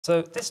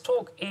So this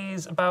talk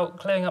is about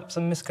clearing up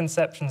some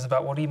misconceptions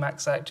about what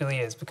Emacs actually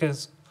is,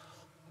 because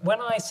when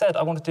I said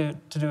I wanted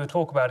to do a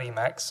talk about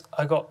Emacs,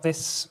 I got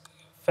this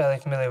fairly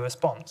familiar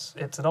response.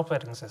 It's an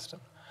operating system.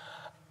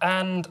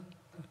 And,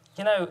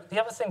 you know, the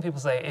other thing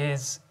people say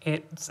is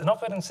it's an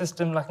operating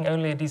system lacking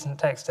only a decent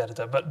text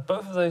editor, but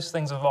both of those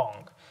things are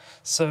wrong.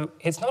 So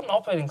it's not an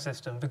operating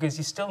system because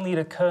you still need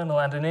a kernel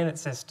and an init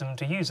system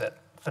to use it.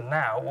 For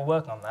now, we're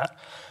working on that.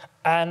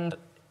 And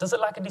does it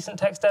lack a decent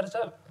text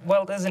editor?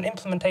 Well, there's an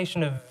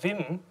implementation of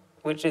Vim,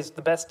 which is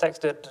the best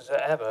text editor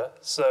ever,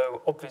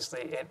 so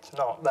obviously it's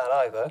not that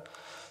either.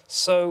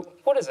 So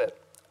what is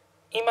it?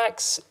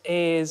 Emacs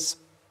is,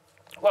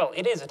 well,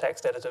 it is a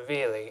text editor,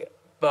 really,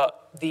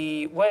 but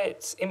the way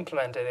it's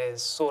implemented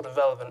is sort of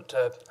relevant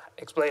to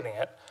explaining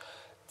it.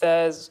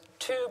 There's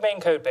two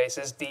main code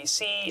bases, the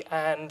C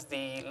and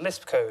the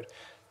Lisp code.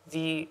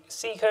 The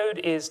C code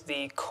is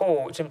the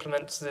core, which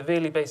implements the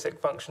really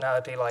basic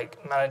functionality like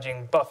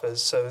managing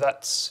buffers. So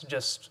that's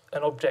just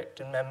an object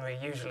in memory,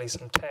 usually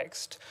some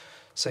text.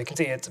 So you can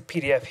see it's a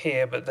PDF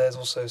here, but there's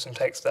also some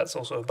text that's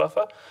also a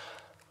buffer.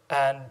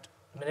 And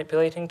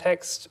manipulating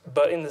text,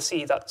 but in the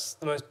C, that's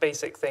the most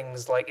basic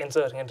things like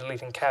inserting and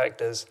deleting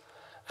characters.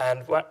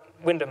 And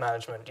window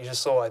management, you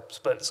just saw I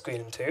split the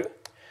screen in two.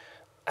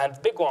 And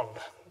the big one,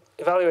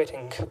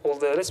 evaluating all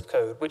the Lisp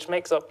code, which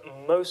makes up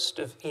most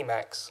of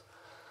Emacs.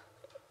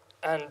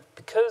 And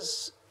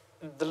because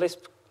the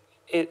Lisp,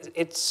 the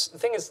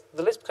thing is,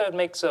 the Lisp code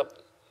makes up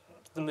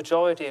the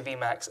majority of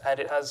Emacs, and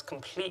it has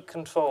complete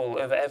control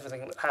over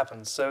everything that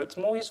happens. So it's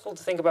more useful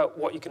to think about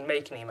what you can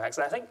make in Emacs.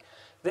 And I think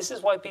this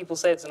is why people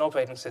say it's an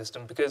operating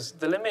system, because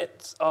the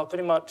limits are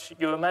pretty much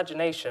your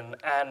imagination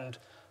and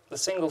the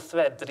single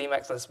thread that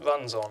Emacs Lisp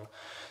runs on.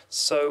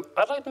 So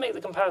I'd like to make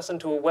the comparison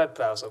to a web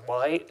browser.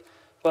 Why?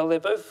 Well, they're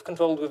both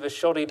controlled with a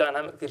shoddy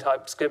dynamically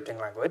typed scripting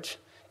language.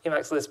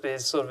 Emacs Lisp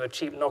is sort of a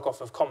cheap knockoff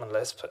of Common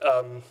Lisp.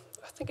 I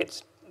think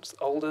it's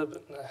older,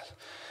 but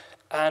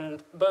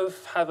and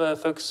both have a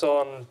focus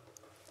on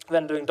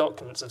rendering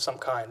documents of some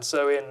kind.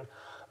 So in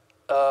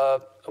a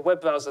web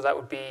browser, that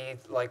would be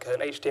like an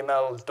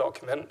HTML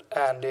document,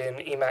 and in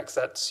Emacs,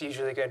 that's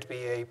usually going to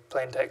be a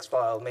plain text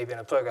file, maybe in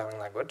a programming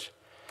language.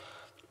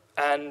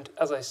 And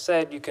as I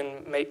said, you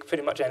can make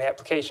pretty much any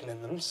application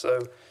in them. So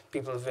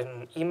people have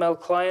written email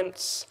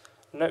clients,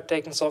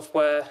 note-taking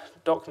software,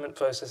 document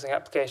processing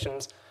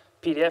applications,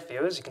 PDF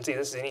viewers. You can see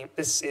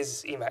this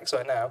is Emacs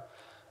right now,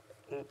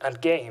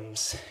 and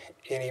games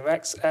in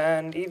Emacs.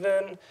 And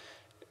even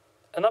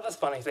another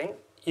funny thing,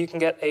 you can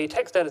get a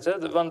text editor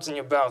that runs in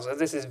your browser.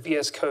 This is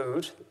VS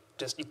Code.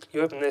 Just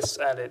you open this,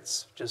 and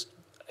it's just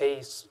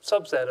a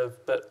subset of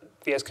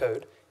VS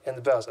Code in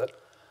the browser.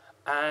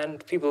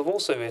 And people have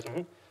also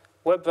written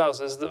web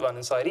browsers that run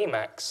inside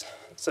Emacs.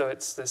 So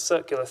it's this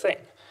circular thing.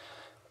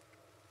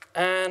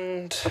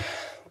 And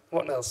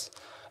what else?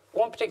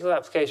 One particular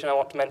application I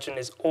want to mention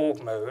is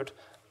org mode.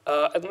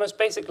 At the most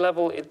basic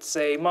level, it's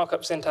a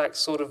markup syntax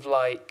sort of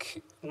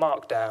like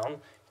Markdown. You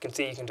can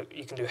see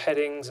you can do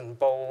headings and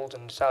bold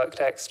and italic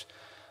text.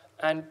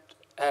 And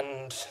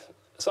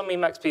some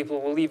Emacs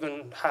people will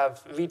even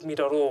have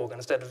readme.org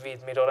instead of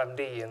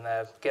readme.md in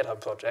their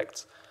GitHub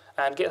projects.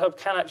 And GitHub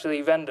can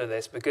actually render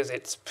this because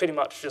it's pretty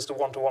much just a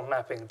one-to-one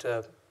mapping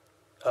to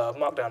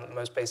Markdown at the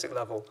most basic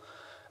level.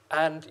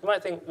 And you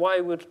might think,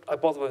 why would I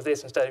bother with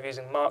this instead of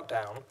using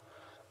Markdown?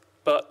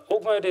 But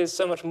org mode is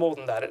so much more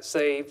than that. It's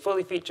a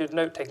fully featured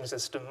note-taking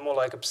system, more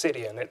like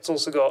Obsidian. It's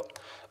also got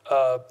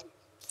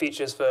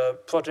features for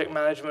project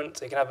management.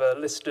 So you can have a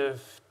list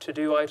of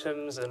to-do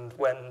items and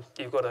when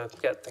you've got to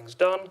get things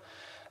done.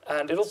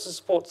 And it also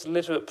supports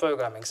literate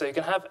programming. So you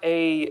can have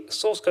a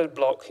source code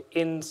block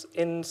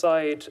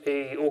inside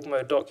a org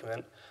mode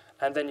document,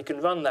 and then you can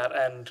run that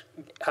and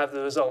have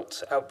the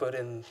result output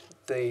in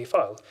the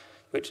file,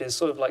 which is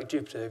sort of like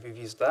Jupyter if you've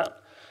used that.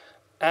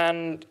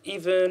 And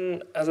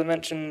even, as I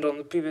mentioned on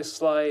the previous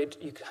slide,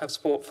 you have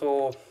support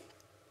for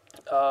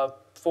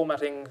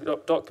formatting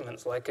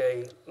documents like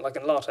in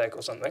LaTeX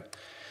or something.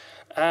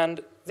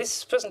 And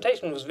this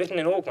presentation was written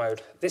in org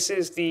mode. This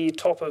is the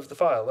top of the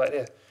file right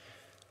here.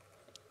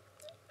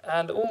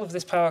 And all of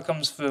this power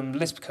comes from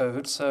Lisp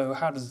code, so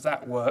how does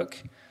that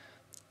work?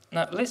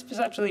 Now, Lisp is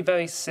actually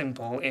very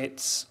simple.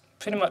 It's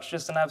pretty much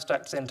just an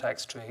abstract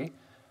syntax tree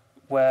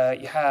where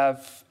you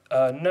have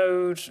a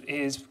node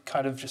is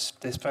kind of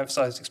just this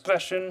parenthesized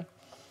expression,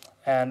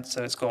 and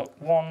so it's got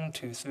 1,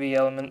 2, 3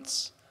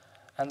 elements.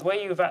 And the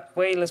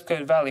way Lisp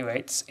code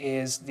evaluates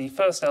is the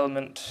first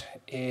element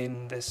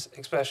in this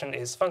expression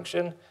is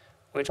function,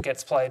 which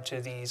gets applied to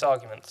these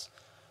arguments.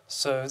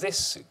 So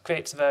this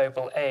creates a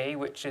variable a,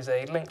 which is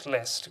a linked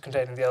list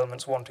containing the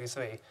elements 1, 2,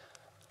 3.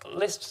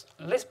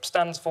 Lisp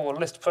stands for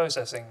list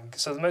processing,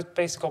 so the most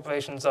basic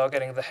operations are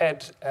getting the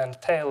head and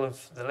tail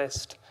of the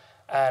list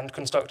and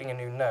constructing a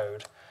new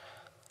node.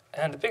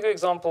 And a bigger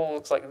example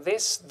looks like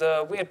this.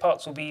 The weird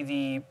parts will be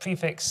the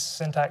prefix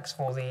syntax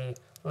for the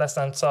less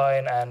than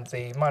sign and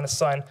the minus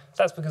sign.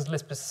 That's because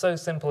Lisp is so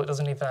simple it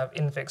doesn't even have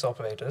infix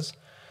operators.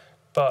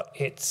 But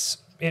it's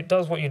it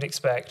does what you'd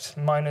expect.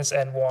 Minus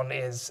n1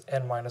 is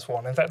n minus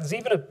 1. In fact, there's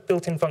even a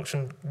built-in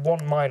function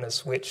 1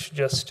 minus, which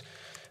just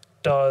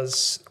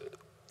does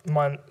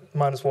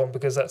minus 1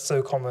 because that's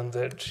so common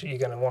that you're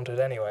going to want it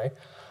anyway.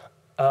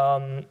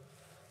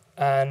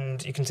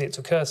 And you can see it's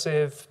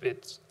recursive.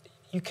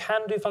 You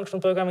can do functional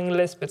programming in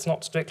Lisp. It's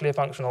not strictly a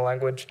functional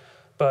language,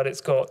 but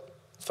it's got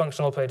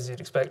functional operators you'd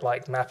expect,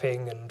 like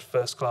mapping and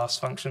first-class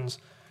functions.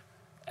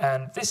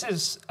 And this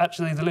is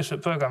actually the Lisp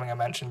programming I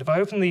mentioned. If I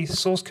open the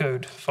source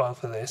code file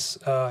for this,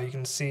 you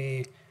can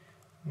see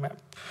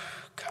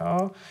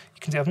map_car.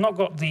 You can see I've not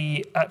got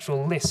the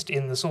actual list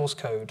in the source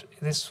code.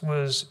 This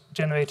was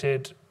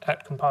generated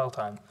at compile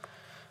time.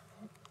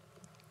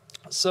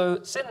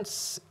 So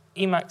since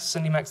Emacs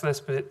and Emacs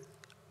Lisp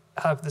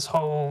have this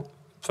whole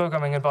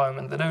programming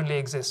environment that only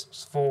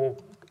exists for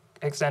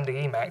extending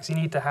Emacs, you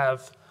need to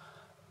have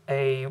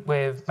a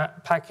way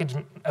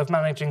of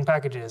managing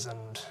packages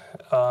and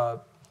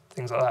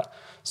things like that.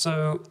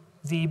 So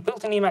the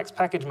built-in Emacs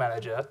package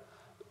manager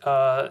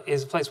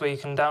is a place where you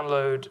can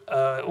download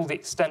all the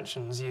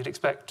extensions you'd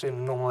expect in a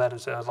normal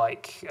editor,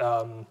 like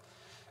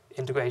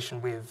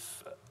integration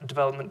with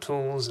development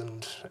tools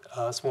and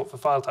support for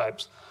file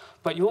types.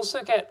 But you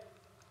also get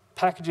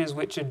packages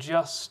which are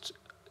just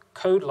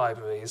code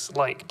libraries,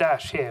 like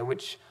Dash here,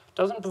 which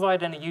doesn't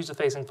provide any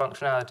user-facing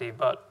functionality,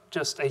 but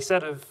just a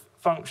set of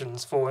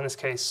functions for, in this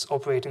case,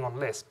 operating on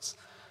lists.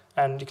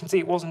 And you can see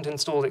it wasn't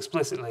installed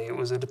explicitly. It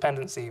was a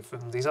dependency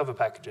from these other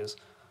packages.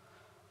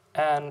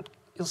 And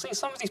you'll see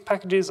some of these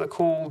packages are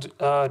called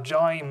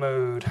Jai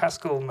mode,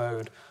 Haskell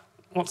mode.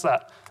 What's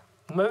that?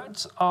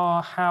 Modes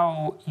are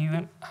how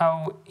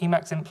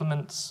Emacs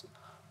implements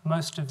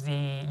most of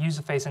the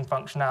user-facing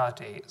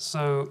functionality.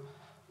 So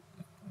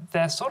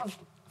they're sort of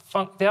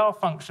they are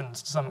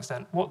functions to some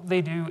extent. What they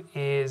do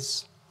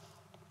is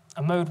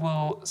a mode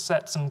will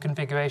set some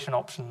configuration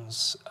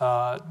options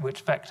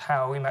which affect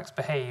how Emacs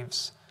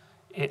behaves,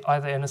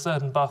 either in a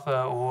certain buffer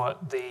or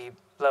at the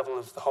level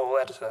of the whole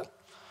editor.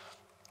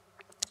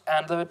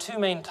 And there are two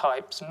main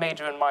types,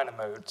 major and minor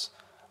modes.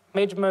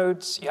 Major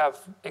modes, you have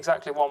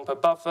exactly one per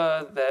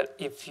buffer, that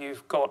if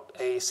you've got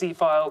a C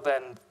file,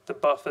 then the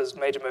buffer's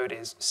major mode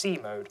is C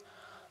mode.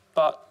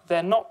 But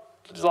they're not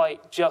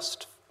like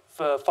just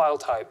for file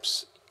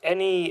types.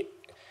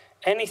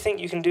 Anything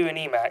you can do in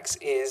Emacs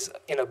is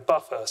in a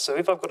buffer. So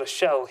if I've got a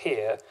shell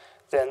here,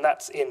 then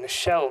that's in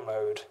shell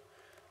mode.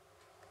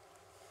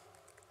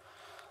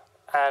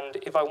 And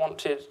if I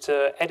wanted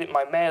to edit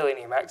my mail in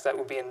Emacs, that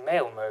would be in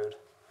mail mode.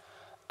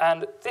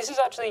 And this is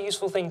actually a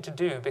useful thing to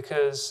do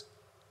because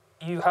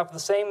you have the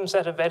same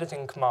set of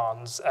editing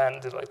commands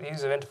and like the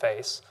user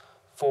interface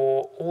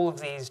for all of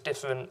these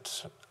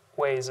different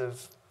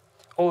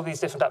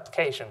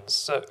applications.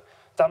 So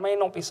that may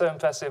not be so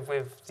impressive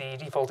with the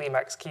default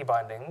Emacs key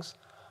bindings,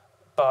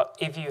 but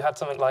if you had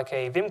something like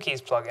a Vim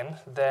keys plugin,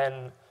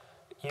 then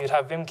you'd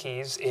have Vim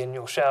keys in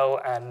your shell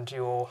and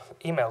your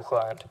email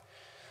client.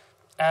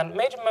 And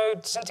major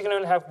modes, since you can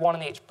only have one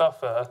in each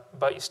buffer,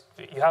 but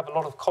you have a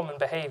lot of common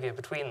behavior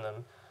between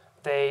them,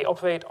 they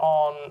operate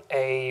on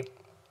a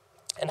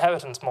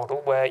inheritance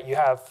model where you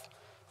have,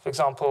 for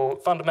example,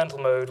 fundamental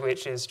mode,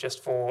 which is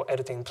just for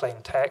editing plain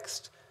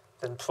text,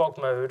 then prog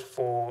mode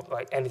for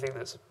like anything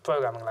that's a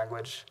programming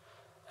language,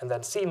 and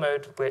then C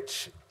mode,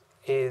 which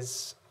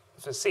is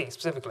for C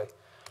specifically.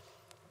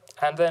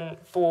 And then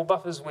for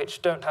buffers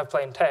which don't have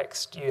plain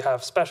text, you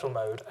have special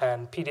mode,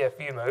 and PDF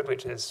view mode,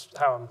 which is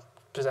how I'm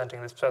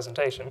presenting this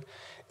presentation,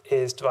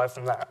 is derived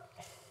from that.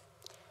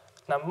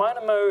 Now,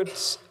 minor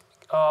modes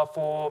are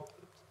for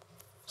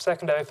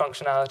secondary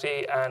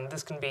functionality, and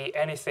this can be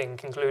anything,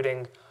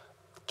 including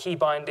key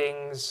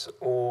bindings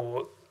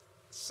or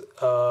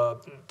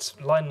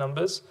line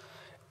numbers.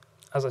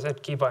 As I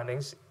said, key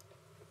bindings,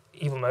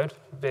 evil mode,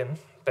 Vim,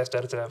 best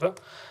editor ever,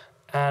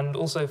 and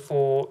also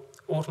for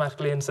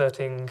automatically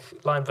inserting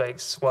line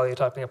breaks while you're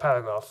typing a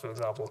paragraph, for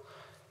example.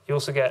 You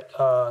also get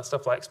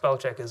stuff like spell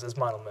checkers as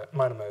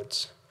minor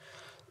modes.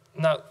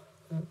 Now,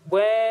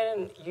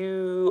 when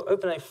you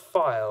open a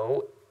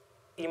file,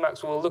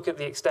 Emacs will look at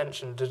the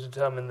extension to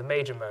determine the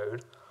major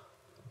mode,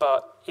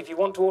 but if you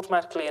want to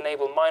automatically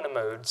enable minor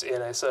modes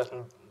in a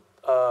certain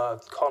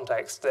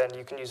context, then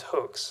you can use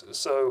hooks.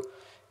 So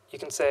you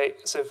can say,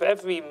 so for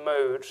every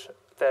mode,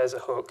 there's a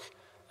hook,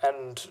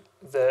 and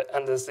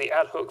there's the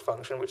add hook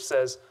function, which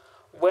says,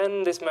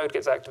 when this mode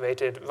gets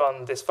activated,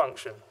 run this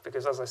function,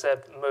 because as I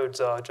said,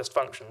 modes are just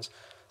functions.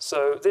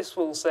 So this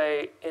will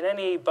say, in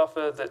any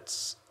buffer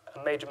that's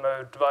a major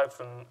mode derived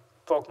from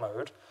prog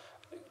mode,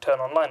 turn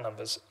on line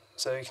numbers.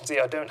 So you can see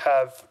I don't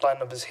have line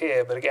numbers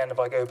here, but again, if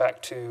I go back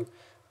to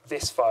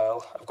this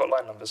file, I've got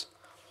line numbers.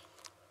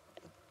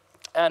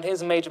 And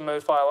here's a major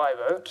mode file I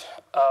wrote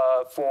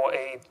for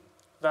a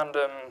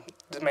random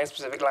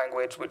domain-specific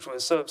language, which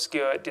was so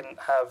obscure it didn't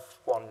have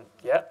one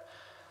yet.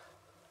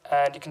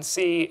 And you can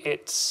see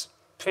it's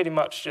pretty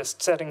much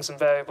just setting some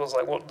variables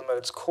like what the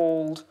mode's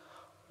called,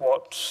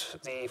 what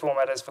the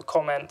format is for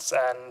comments,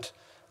 and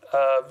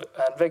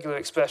regular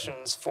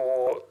expressions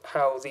for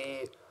how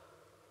the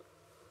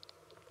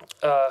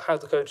how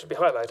the code should be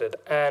highlighted.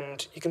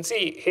 And you can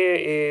see here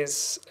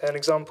is an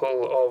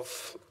example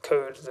of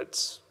code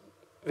that's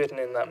written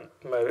in that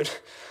mode.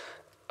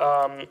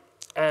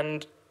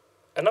 And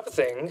another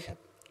thing,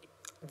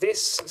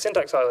 this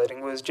syntax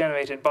highlighting was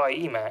generated by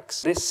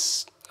Emacs.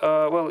 This,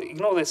 well,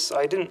 ignore this,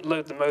 I didn't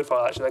load the mode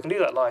file actually, I can do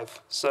that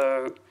live.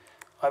 So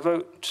I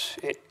wrote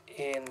it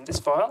in this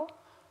file,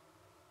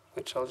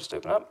 which I'll just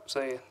open up.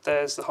 So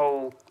there's the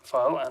whole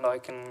file, and I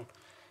can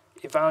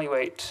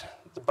evaluate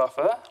the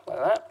buffer like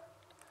that,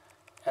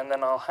 and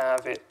then I'll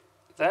have it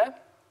there.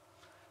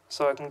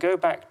 So I can go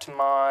back to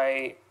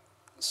my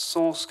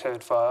source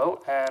code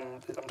file,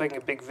 and I'm taking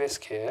a big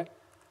risk here.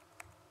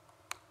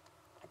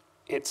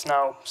 It's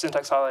now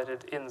syntax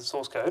highlighted in the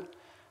source code,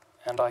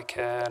 and I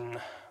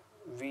can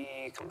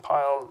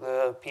recompile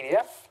the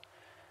PDF,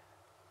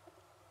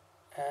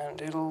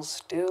 and it'll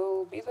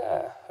still be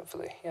there,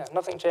 hopefully. Yeah,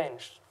 nothing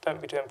changed.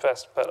 Don't be too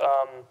impressed. But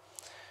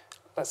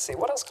let's see,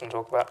 what else can I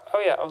talk about?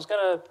 Oh yeah, I was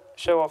going to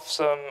show off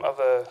some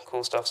other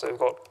cool stuff. So we've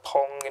got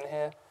Pong in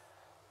here.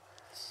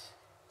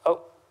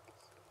 Oh,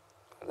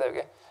 there we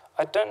go.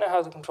 I don't know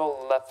how to control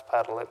the left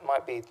paddle. It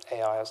might be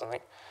AI or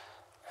something.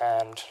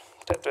 And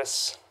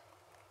Tetris.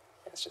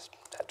 It's just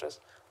Tetris.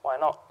 Why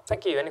not?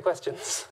 Thank you. Any questions?